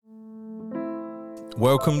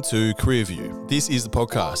Welcome to Career View. This is the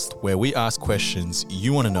podcast where we ask questions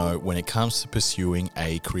you want to know when it comes to pursuing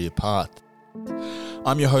a career path.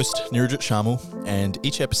 I'm your host, Nirajit Sharmal, and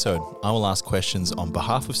each episode I will ask questions on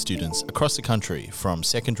behalf of students across the country from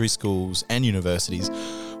secondary schools and universities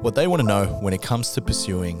what they want to know when it comes to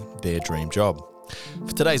pursuing their dream job.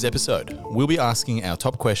 For today's episode, we'll be asking our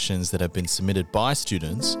top questions that have been submitted by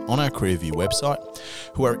students on our Career View website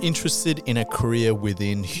who are interested in a career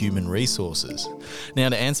within human resources. Now,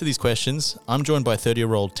 to answer these questions, I'm joined by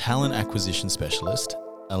 30-year-old Talent Acquisition Specialist,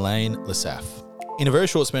 Helene Lessafre. In a very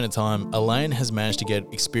short span of time, Helene has managed to get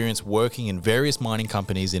experience working in various mining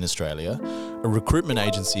companies in Australia, a recruitment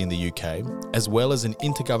agency in the UK, as well as an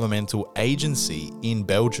intergovernmental agency in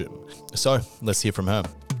Belgium. So, let's hear from her.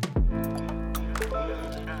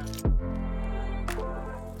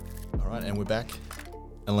 And we're back,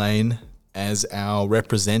 Helene, as our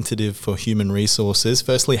representative for human resources.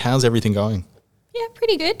 Firstly, how's everything going? Yeah,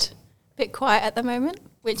 pretty good. Bit quiet at the moment,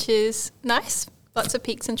 which is nice. Lots of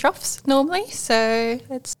peaks and troughs normally, so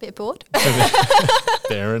it's a bit bored.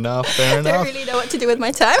 Fair enough. Don't really know what to do with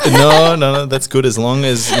my time. No, that's good as long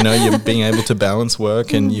as, you're being able to balance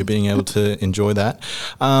work and you're being able to enjoy that.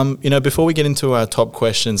 Before we get into our top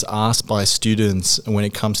questions asked by students when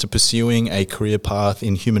it comes to pursuing a career path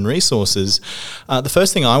in human resources, the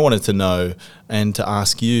first thing I wanted to know and to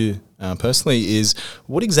ask you personally is,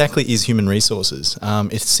 what exactly is human resources?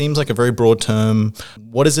 It seems like a very broad term.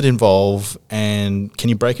 What does it involve, and can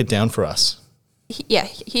you break it down for us? Yeah,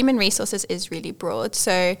 human resources is really broad.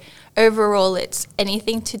 So overall, it's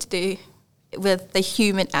anything to do with the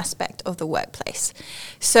human aspect of the workplace.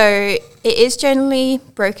 So it is generally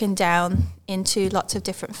broken down into lots of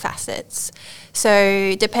different facets.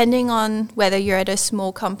 So depending on whether you're at a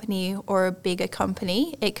small company or a bigger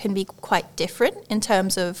company, it can be quite different in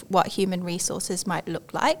terms of what human resources might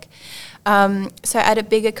look like. So at a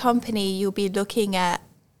bigger company, you'll be looking at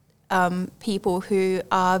people who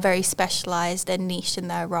are very specialised and niche in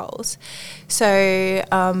their roles. So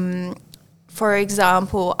for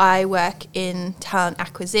example, I work in talent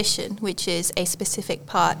acquisition, which is a specific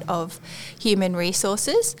part of human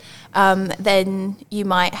resources. Then you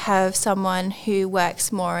might have someone who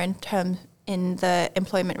works more in the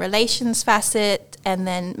employment relations facet, and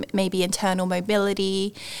then maybe internal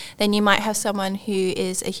mobility. Then you might have someone who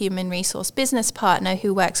is a human resource business partner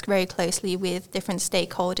who works very closely with different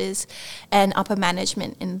stakeholders and upper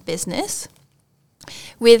management in business.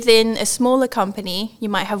 Within a smaller company, you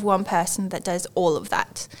might have one person that does all of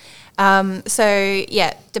that.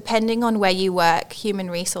 Depending on where you work,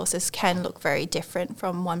 human resources can look very different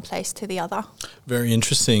from one place to the other. Very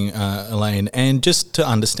interesting, Helene. And just to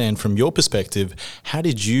understand from your perspective, how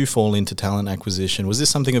did you fall into talent acquisition? Was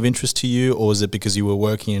this something of interest to you, or was it because you were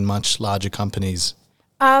working in much larger companies?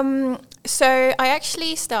 So I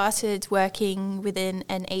actually started working within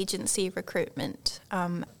an agency recruitment.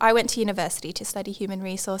 I went to university to study human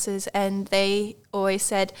resources, and they always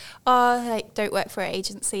said, don't work for an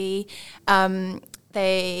agency.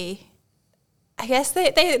 They're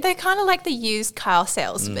kind of like the used car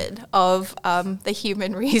salesman of the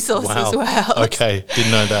human resources world. Okay,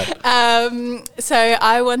 didn't know that. So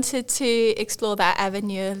I wanted to explore that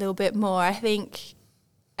avenue a little bit more. I think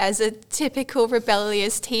as a typical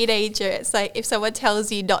rebellious teenager, it's like if someone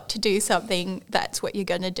tells you not to do something, that's what you're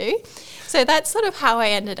going to do. So that's sort of how I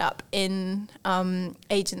ended up in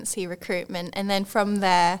agency recruitment. And then from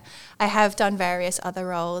there, I have done various other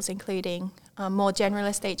roles, including more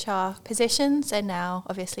generalist HR positions, and now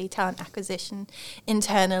obviously talent acquisition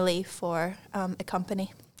internally for a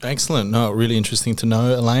company. Excellent. No, really interesting to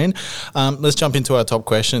know, Helene. Let's jump into our top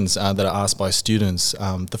questions that are asked by students.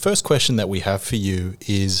 The first question that we have for you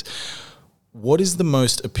is, what is the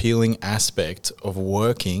most appealing aspect of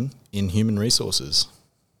working in human resources?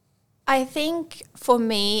 I think for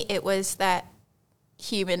me, it was that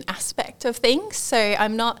human aspect of things. So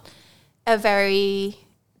I'm not a very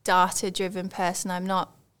data-driven person. I'm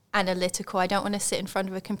not analytical. I don't want to sit in front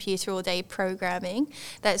of a computer all day programming.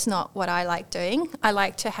 That's not what I like doing. I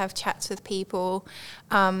like to have chats with people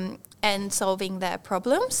and solving their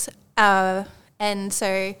problems. And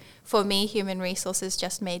so for me, human resources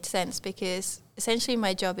just made sense because essentially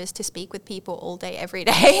my job is to speak with people all day, every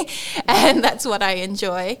day, and that's what I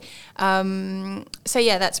enjoy.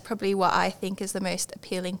 That's probably what I think is the most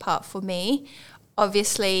appealing part for me.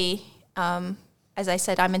 Obviously, as I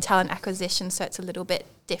said, I'm in talent acquisition, so it's a little bit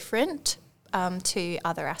different to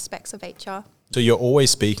other aspects of HR. So you're always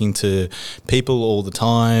speaking to people all the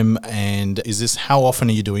time, and how often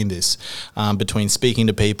are you doing this between speaking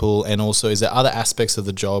to people and also is there other aspects of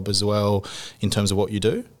the job as well in terms of what you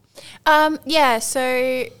do?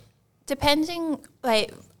 So depending,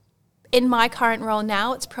 like in my current role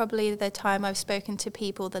now, it's probably the time I've spoken to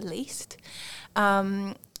people the least.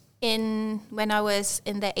 When I was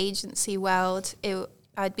in the agency world,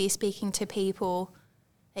 I'd be speaking to people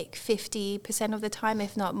like 50% of the time,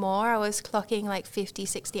 if not more. I was clocking like 50,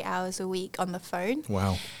 60 hours a week on the phone.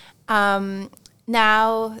 Wow.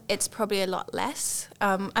 Now it's probably a lot less.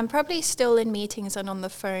 I'm probably still in meetings and on the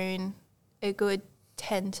phone a good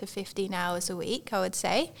 10 to 15 hours a week, I would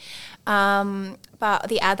say. But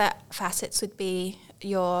the other facets would be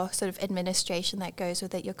your sort of administration that goes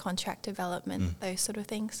with it, your contract development, those sort of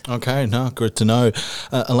things. Okay, no, good to know.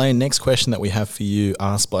 Elaine, next question that we have for you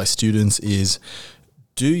asked by students is,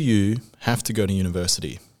 do you have to go to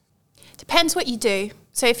university? Depends what you do.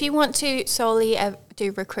 So if you want to solely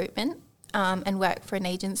do recruitment and work for an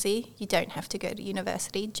agency, you don't have to go to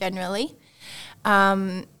university generally.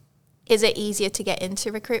 Is it easier to get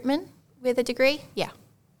into recruitment with a degree? Yeah.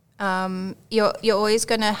 You're always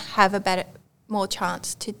going to have more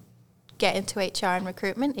chance to get into HR and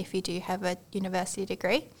recruitment if you do have a university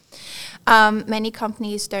degree. Many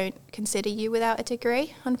companies don't consider you without a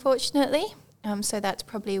degree, unfortunately. So that's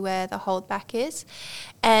probably where the holdback is.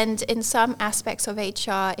 And in some aspects of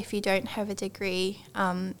HR, if you don't have a degree,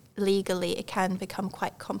 legally it can become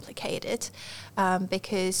quite complicated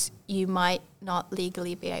because you might not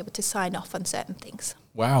legally be able to sign off on certain things.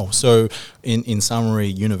 Wow. So in summary,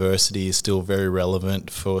 university is still very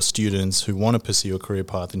relevant for students who want to pursue a career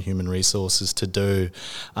path in human resources to do.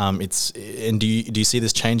 And do you see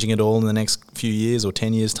this changing at all in the next few years or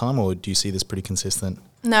 10 years' time, or do you see this pretty consistent?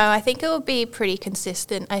 No, I think it will be pretty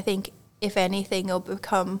consistent. I think, if anything, it'll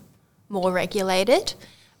become more regulated.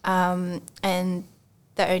 And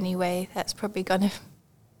the only way it's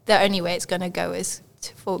going to go is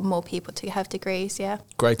for more people to have degrees, yeah.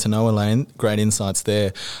 Great to know, Elaine. Great insights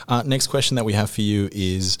there. Next question that we have for you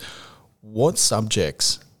is, what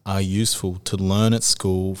subjects are useful to learn at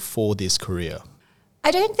school for this career?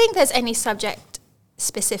 I don't think there's any subject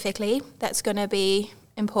specifically that's going to be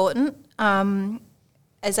important.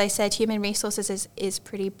 As I said, human resources is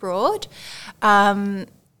pretty broad. So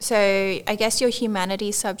I guess your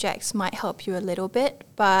humanities subjects might help you a little bit,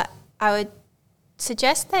 but I would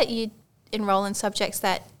suggest that you enroll in subjects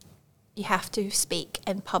that you have to speak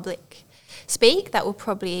and public speak. That will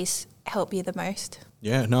probably help you the most.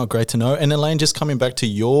 Yeah, no, great to know. And Elaine, just coming back to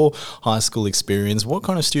your high school experience, what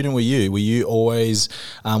kind of student were you? Were you always,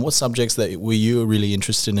 what subjects were you really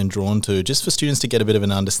interested and drawn to, just for students to get a bit of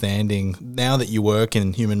an understanding? Now that you work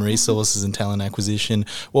in human resources and talent acquisition,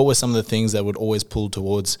 what were some of the things that would always pull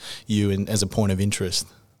towards you as a point of interest?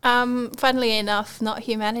 Funnily enough, not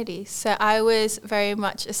humanities. So I was very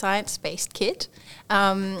much a science-based kid.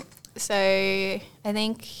 So I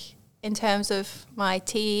think in terms of my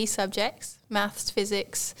TE subjects, maths,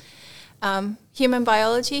 physics, human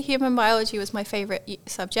biology was my favourite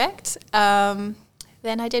subject.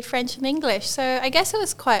 Then I did French and English. So I guess it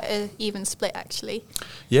was quite an even split, actually.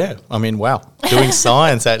 Yeah, I mean, wow. Doing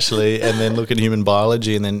science, actually, and then looking at human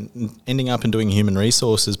biology and then ending up and doing human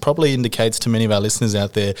resources probably indicates to many of our listeners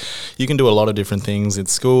out there, you can do a lot of different things at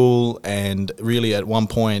school, and really at one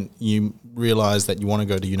point you realise that you want to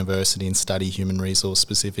go to university and study human resource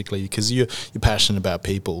specifically because you're passionate about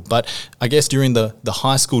people. But I guess during the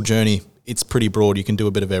high school journey, it's pretty broad. You can do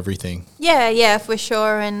a bit of everything. Yeah, for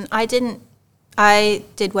sure. And I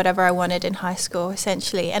did whatever I wanted in high school,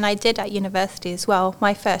 essentially, and I did at university as well.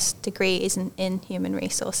 My first degree is in human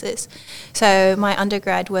resources. So my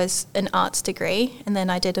undergrad was an arts degree, and then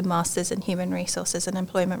I did a master's in human resources and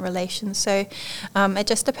employment relations. So it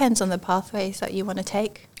just depends on the pathways that you want to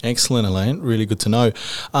take. Excellent, Elaine. Really good to know.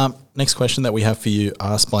 Next question that we have for you,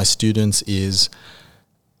 asked by students, is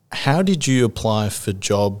how did you apply for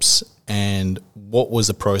jobs, and what was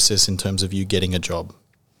the process in terms of you getting a job?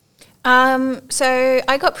 So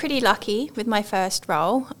I got pretty lucky with my first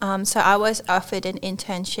role. So I was offered an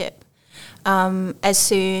internship as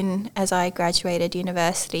soon as I graduated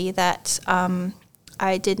university that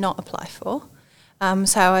I did not apply for.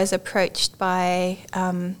 So I was approached by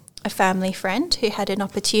a family friend who had an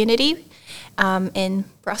opportunity in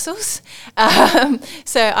Brussels.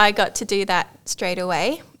 So I got to do that straight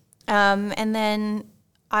away. And then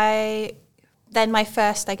my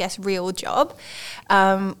first, I guess, real job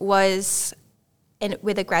was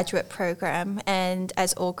with a graduate program. And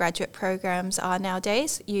as all graduate programs are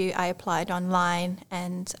nowadays, I applied online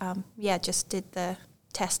and, just did the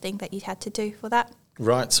testing that you had to do for that.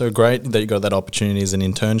 Right, so great that you got that opportunity as an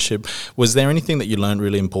internship. Was there anything that you learned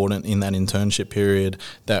really important in that internship period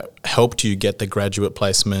that helped you get the graduate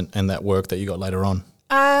placement and that work that you got later on?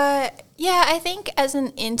 Yeah, I think as an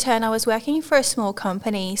intern, I was working for a small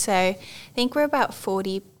company. So I think we're about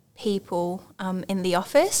 40 people in the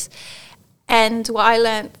office. And what I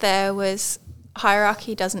learnt there was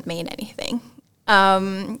hierarchy doesn't mean anything.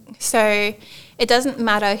 So it doesn't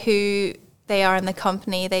matter who they are in the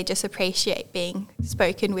company, they just appreciate being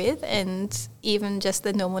spoken with, and even just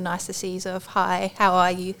the normal niceties of hi, how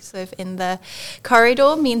are you, sort of in the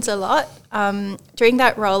corridor means a lot. During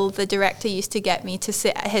that role, the director used to get me to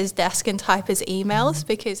sit at his desk and type his emails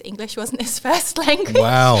because English wasn't his first language.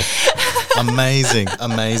 Wow. Amazing.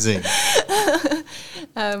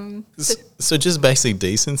 So just basic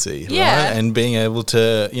decency, Yeah. right? And being able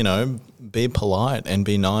to, be polite and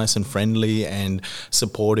be nice and friendly and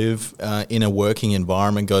supportive in a working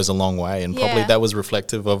environment goes a long way. And probably Yeah. that was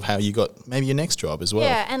reflective of how you got maybe your next job as well.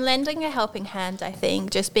 Yeah, and lending a helping hand, I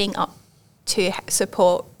think, just being up to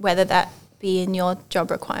support, whether that be in your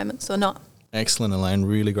job requirements or not. Excellent, Elaine.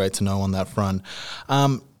 Really great to know on that front.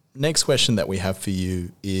 Next question that we have for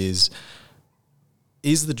you is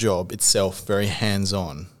the job itself very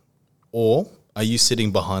hands-on, or are you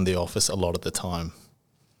sitting behind the office a lot of the time?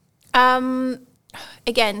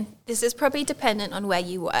 Again, this is probably dependent on where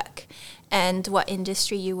you work and what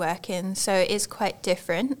industry you work in, so it is quite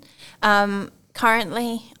different.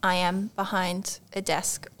 Currently, I am behind a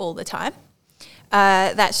desk all the time.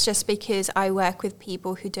 That's just because I work with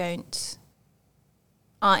people who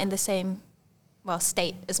aren't in the same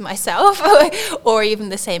state as myself or even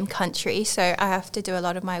the same country, so I have to do a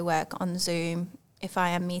lot of my work on Zoom if I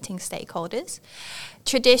am meeting stakeholders.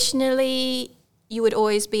 Traditionally, you would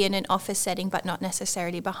always be in an office setting, but not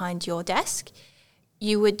necessarily behind your desk.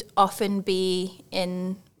 You would often be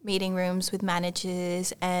in meeting rooms with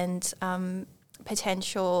managers and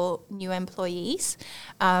potential new employees.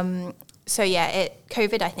 COVID,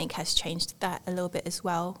 I think, has changed that a little bit as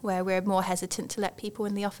well, where we're more hesitant to let people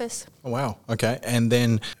in the office. Oh, wow. Okay. And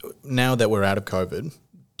then now that we're out of COVID,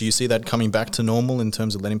 do you see that coming back to normal in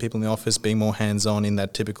terms of letting people in the office, being more hands-on in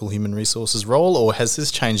that typical human resources role, or has this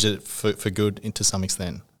changed it for good to some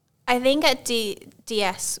extent? I think at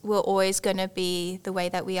DS we're always going to be the way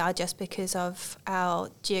that we are just because of our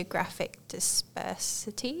geographic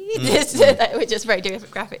dispersity. We're just very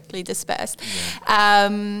geographically dispersed.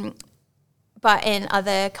 Yeah. But in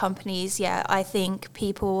other companies, I think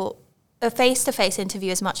a face-to-face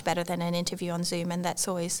interview is much better than an interview on Zoom, and that's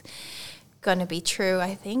always going to be true,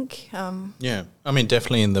 I think. Yeah, I mean,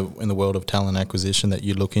 definitely in the world of talent acquisition that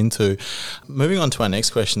you look into. Moving on to our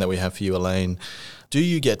next question that we have for you, Elaine, do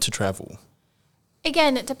you get to travel?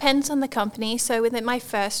 Again, it depends on the company. So within my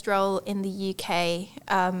first role in the UK,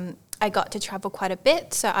 I got to travel quite a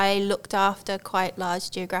bit. So I looked after quite large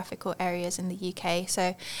geographical areas in the UK.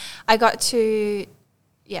 So I got to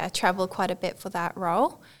travel quite a bit for that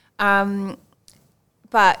role.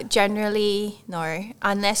 But generally, no.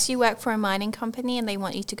 Unless you work for a mining company and they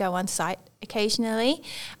want you to go on site occasionally,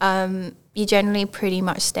 you generally pretty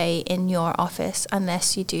much stay in your office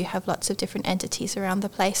unless you do have lots of different entities around the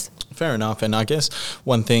place. Fair enough. And I guess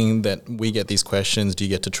one thing that we get these questions, do you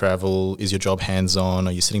get to travel? Is your job hands-on?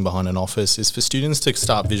 Are you sitting behind an office? Is for students to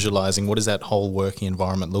start visualising what does that whole working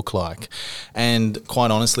environment look like? And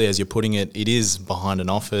quite honestly, as you're putting it, it is behind an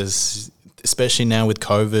office. Especially now with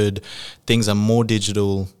COVID, things are more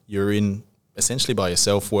digital. You're in essentially by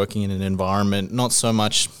yourself working in an environment, not so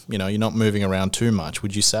much, you're not moving around too much.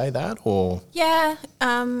 Would you say that or? Yeah,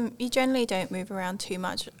 you generally don't move around too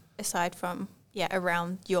much aside from,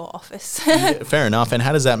 around your office. Yeah, fair enough. And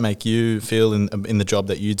how does that make you feel in the job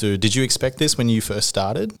that you do? Did you expect this when you first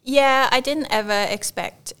started? Yeah, I didn't ever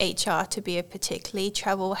expect HR to be a particularly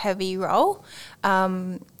travel-heavy role.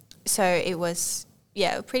 So it was...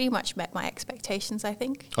 pretty much met my expectations, I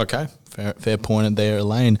think. Okay, fair point there,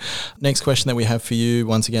 Elaine. Next question that we have for you,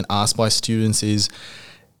 once again asked by students, is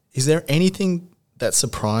there anything that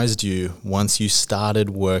surprised you once you started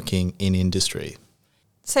working in industry?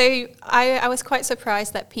 So I was quite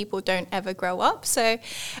surprised that people don't ever grow up. So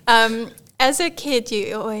as a kid,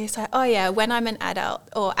 you always say, oh yeah, when I'm an adult,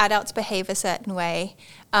 or adults behave a certain way.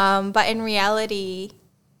 But in reality,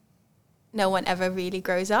 no one ever really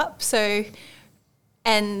grows up.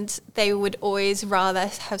 And they would always rather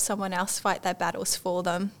have someone else fight their battles for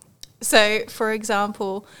them. So, for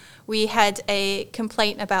example, we had a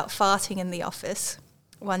complaint about farting in the office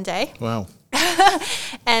one day. Wow.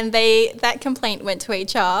 And that complaint went to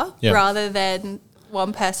HR rather than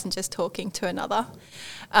one person just talking to another.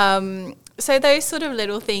 So those sort of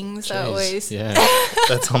little things are always... Yeah,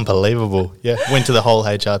 that's unbelievable. Yeah, went to the whole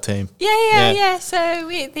HR team. Yeah. So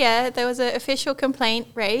there was an official complaint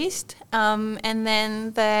raised, and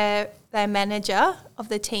then their manager of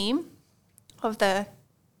the team, of the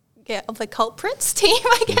of the culprits team,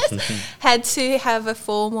 I guess, had to have a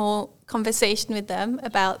formal conversation with them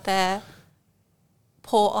about their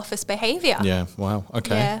poor office behaviour. Yeah, wow,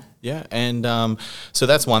 okay. Yeah. Yeah, and so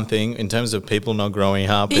that's one thing in terms of people not growing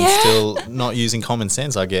up and still not using common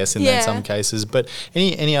sense, I guess, in some cases. But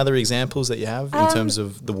any other examples that you have in terms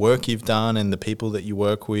of the work you've done and the people that you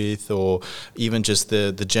work with, or even just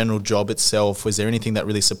the general job itself? Was there anything that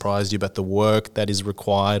really surprised you about the work that is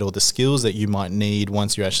required or the skills that you might need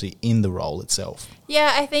once you're actually in the role itself?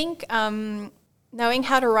 Yeah, I think knowing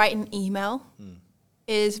how to write an email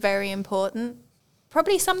is very important.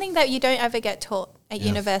 Probably something that you don't ever get taught at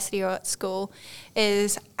university or at school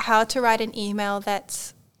is how to write an email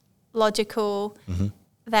that's logical,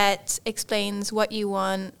 that explains what do you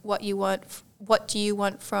want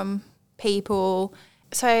from people.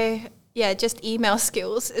 So yeah, just email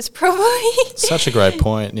skills is probably such a great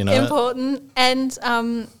point, you know, important. And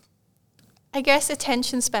I guess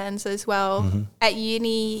attention spans as well. At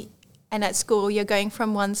uni and at school, you're going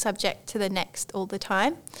from one subject to the next all the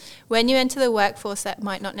time. When you enter the workforce, that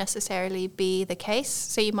might not necessarily be the case.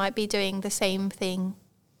 So you might be doing the same thing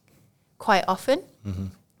quite often.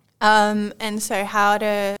 And so how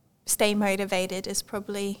to stay motivated is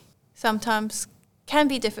probably sometimes can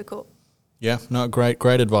be difficult. Yeah, no, great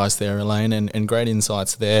advice there, Helene, and great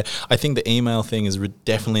insights there. I think the email thing is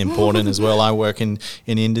definitely important as well. I work in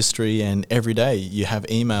industry, and every day you have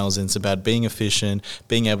emails, and it's about being efficient,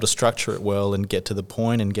 being able to structure it well and get to the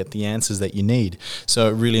point and get the answers that you need. So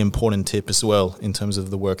a really important tip as well in terms of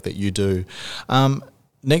the work that you do.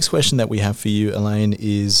 Next question that we have for you, Helene,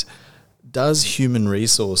 is does human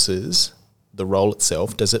resources, the role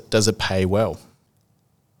itself, does it pay well?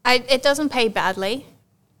 It doesn't pay badly.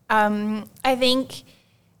 I think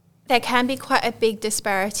there can be quite a big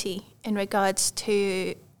disparity in regards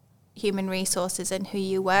to human resources and who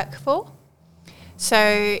you work for.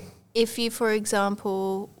 So if you, for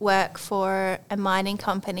example, work for a mining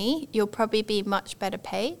company, you'll probably be much better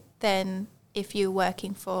paid than if you're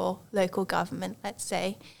working for local government, let's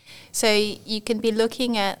say. So you can be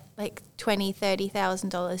looking at like $20,000,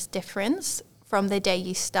 $30,000 difference from the day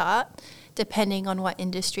you start, depending on what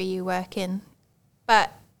industry you work in.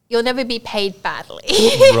 But you'll never be paid badly.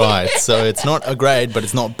 Right. So it's not a grade, but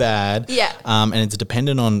it's not bad. Yeah. And it's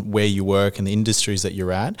dependent on where you work and the industries that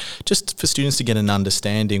you're at. Just for students to get an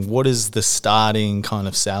understanding, what is the starting kind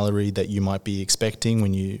of salary that you might be expecting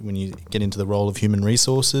when you get into the role of human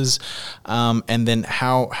resources? And then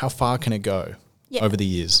how far can it go over the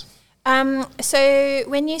years? So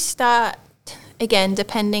when you start, again,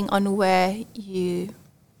 depending on where you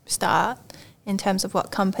start in terms of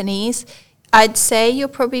what companies, I'd say you'll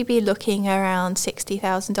probably be looking around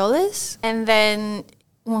 $60,000. And then,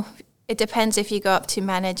 well, it depends if you go up to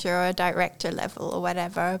manager or director level or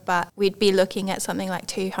whatever, but we'd be looking at something like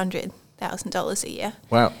 $200,000 a year.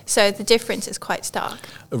 Wow. So the difference is quite stark.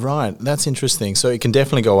 Right. That's interesting. So it can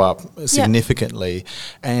definitely go up significantly.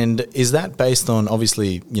 And is that based on,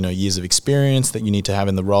 obviously, you know, years of experience that you need to have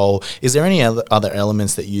in the role? Is there any other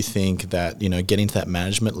elements that you think that, you know, getting to that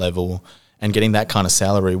management level and getting that kind of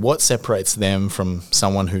salary, what separates them from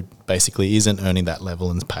someone who basically isn't earning that level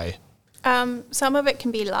in pay? Some of it can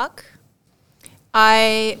be luck.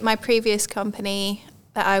 My previous company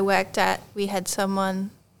that I worked at, we had someone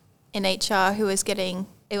in HR who was getting,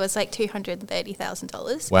 it was like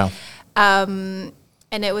 $230,000. Wow. And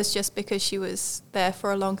it was just because she was there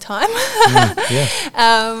for a long time.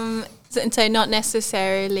 And so not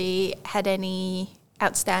necessarily had any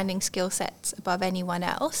outstanding skill sets above anyone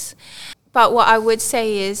else. But what I would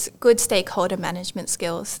say is good stakeholder management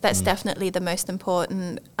skills. That's definitely the most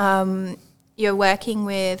important. You're working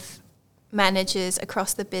with managers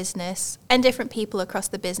across the business and different people across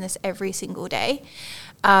the business every single day.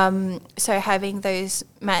 So having those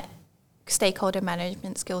stakeholder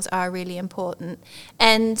management skills are really important.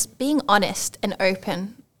 And being honest and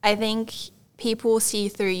open. I think people will see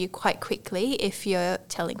through you quite quickly if you're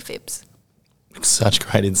telling fibs. Such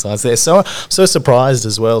great insights there. So surprised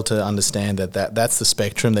as well to understand that's the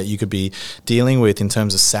spectrum that you could be dealing with in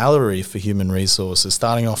terms of salary for human resources,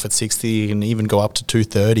 starting off at 60 and even go up to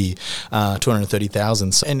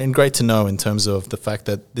 230,000. And great to know in terms of the fact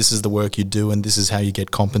that this is the work you do and this is how you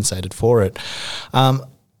get compensated for it.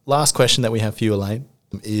 Last question that we have for you, Helene,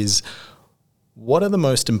 is what are the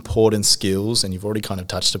most important skills, and you've already kind of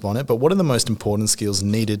touched upon it, but what are the most important skills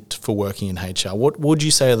needed for working in HR? What would you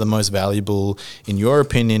say are the most valuable in your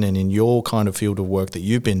opinion and in your kind of field of work that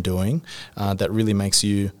you've been doing that really makes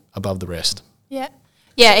you above the rest? Yeah,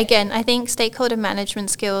 again, I think stakeholder management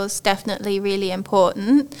skills definitely really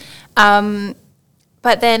important. But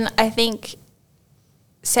then I think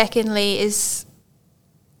secondly is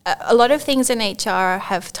a lot of things in HR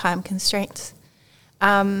have time constraints,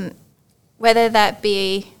 whether that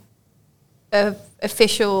be a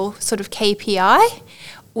official sort of KPI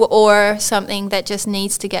or something that just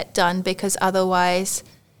needs to get done because otherwise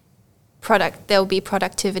there'll be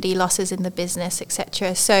productivity losses in the business,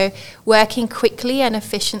 etc. So working quickly and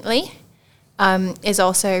efficiently is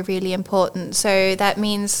also really important. So that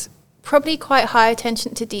means probably quite high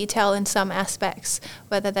attention to detail in some aspects,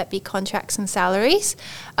 whether that be contracts and salaries.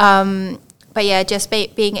 But yeah, just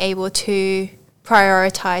being able to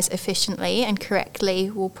prioritise efficiently and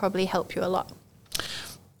correctly will probably help you a lot.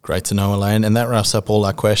 Great to know, Helene. And that wraps up all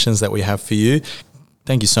our questions that we have for you.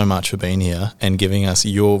 Thank you so much for being here and giving us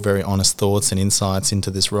your very honest thoughts and insights into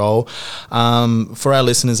this role. For our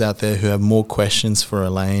listeners out there who have more questions for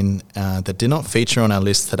Helene that did not feature on our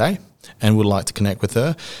list today and would like to connect with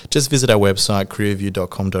her, just visit our website,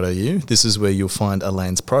 careerview.com.au. This is where you'll find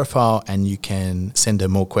Helene's profile and you can send her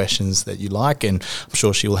more questions that you like, and I'm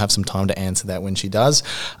sure she will have some time to answer that when she does.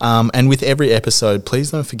 And with every episode, please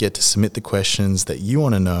don't forget to submit the questions that you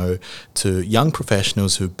want to know to young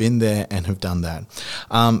professionals who've been there and have done that.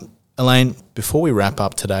 Helene, before we wrap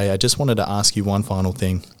up today, I just wanted to ask you one final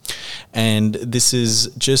thing. And this is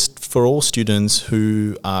just for all students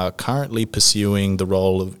who are currently pursuing the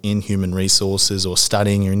role in human resources or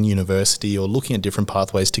studying in university or looking at different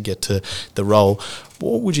pathways to get to the role.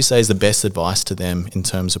 What would you say is the best advice to them in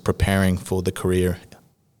terms of preparing for the career?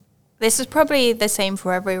 This is probably the same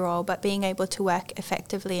for every role, but being able to work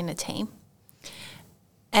effectively in a team.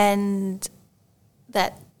 And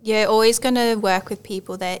that you're always going to work with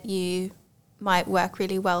people that you might work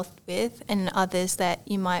really well with and others that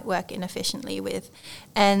you might work inefficiently with.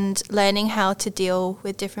 And learning how to deal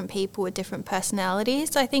with different people with different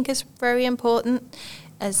personalities, I think, is very important.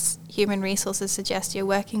 As human resources suggest, you're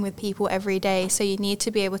working with people every day, so you need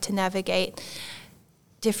to be able to navigate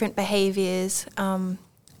different behaviours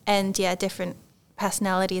different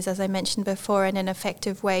personalities, as I mentioned before, in an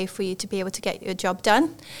effective way for you to be able to get your job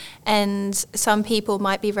done. And some people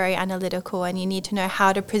might be very analytical and you need to know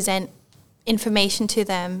how to present information to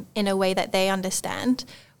them in a way that they understand,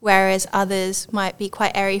 whereas others might be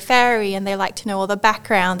quite airy-fairy and they like to know all the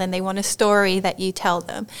background and they want a story that you tell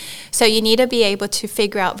them. So you need to be able to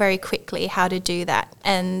figure out very quickly how to do that,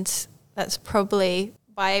 and that's probably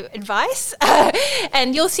my advice.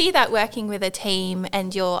 And you'll see that working with a team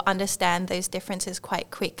and you'll understand those differences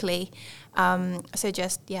quite quickly. So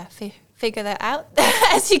just, figure that out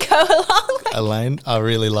as you go along. Helene, I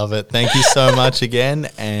really love it. Thank you so much again,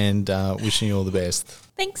 and wishing you all the best.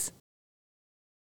 Thanks.